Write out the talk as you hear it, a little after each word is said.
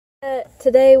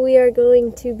Today we are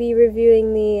going to be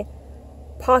reviewing the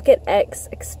pockex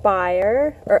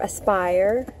Aspire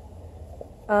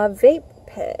vape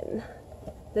pen.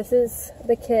 This is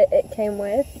the kit it came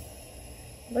with.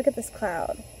 Look at this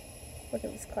cloud. Look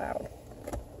at this cloud.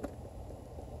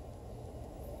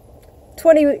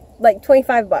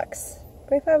 25 bucks.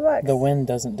 25 bucks. The wind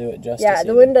doesn't do it justice. Yeah,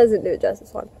 the wind doesn't do it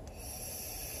justice. One.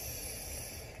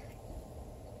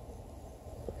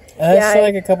 It's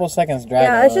like a couple seconds driving.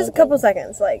 Yeah, it's just a couple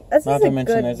seconds. Like, that's not just to a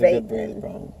mention good there's vape a good breeze pen.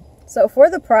 problem. So for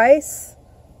the price,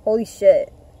 holy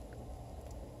shit.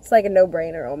 It's like a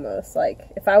no-brainer almost. Like,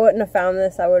 if I wouldn't have found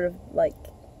this, I would have, like,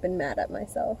 been mad at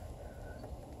myself.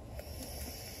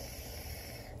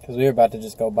 Because we were about to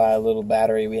just go buy a little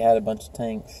battery. We had a bunch of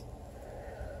tanks.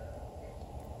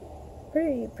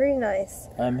 Pretty nice.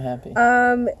 I'm happy.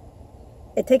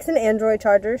 It takes an Android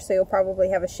charger, so you'll probably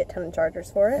have a shit ton of chargers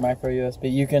for it. Micro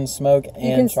USB. You can smoke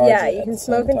and charge. Yeah, you can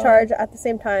smoke and charge at the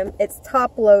same time. It's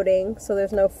top loading, so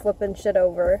there's no flipping shit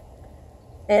over.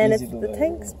 And the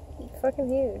tank's fucking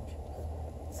huge.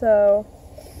 So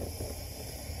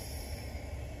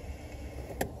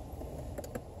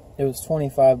it was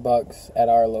 25 bucks at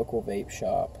our local vape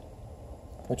shop,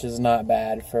 which is not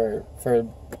bad for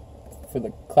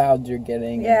the clouds you're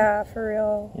getting. Yeah, for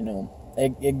real. You know,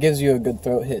 it gives you a good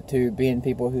throat hit too. Being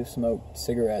people who smoked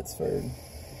cigarettes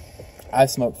I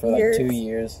smoked for like 2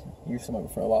 years. You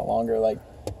smoked for a lot longer. Like,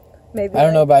 maybe I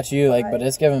don't know about you, like, but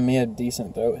it's giving me a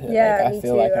decent throat hit. Yeah, like, me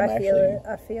too.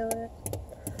 I feel it.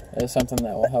 It's something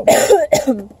that will help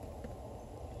me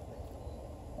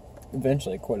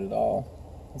eventually quit it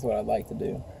all. That's what I'd like to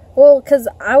do. Well, because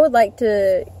I would like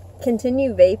to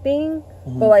continue vaping,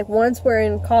 but like once we're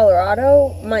in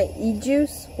Colorado, my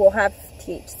e-juice will have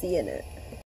THC in it.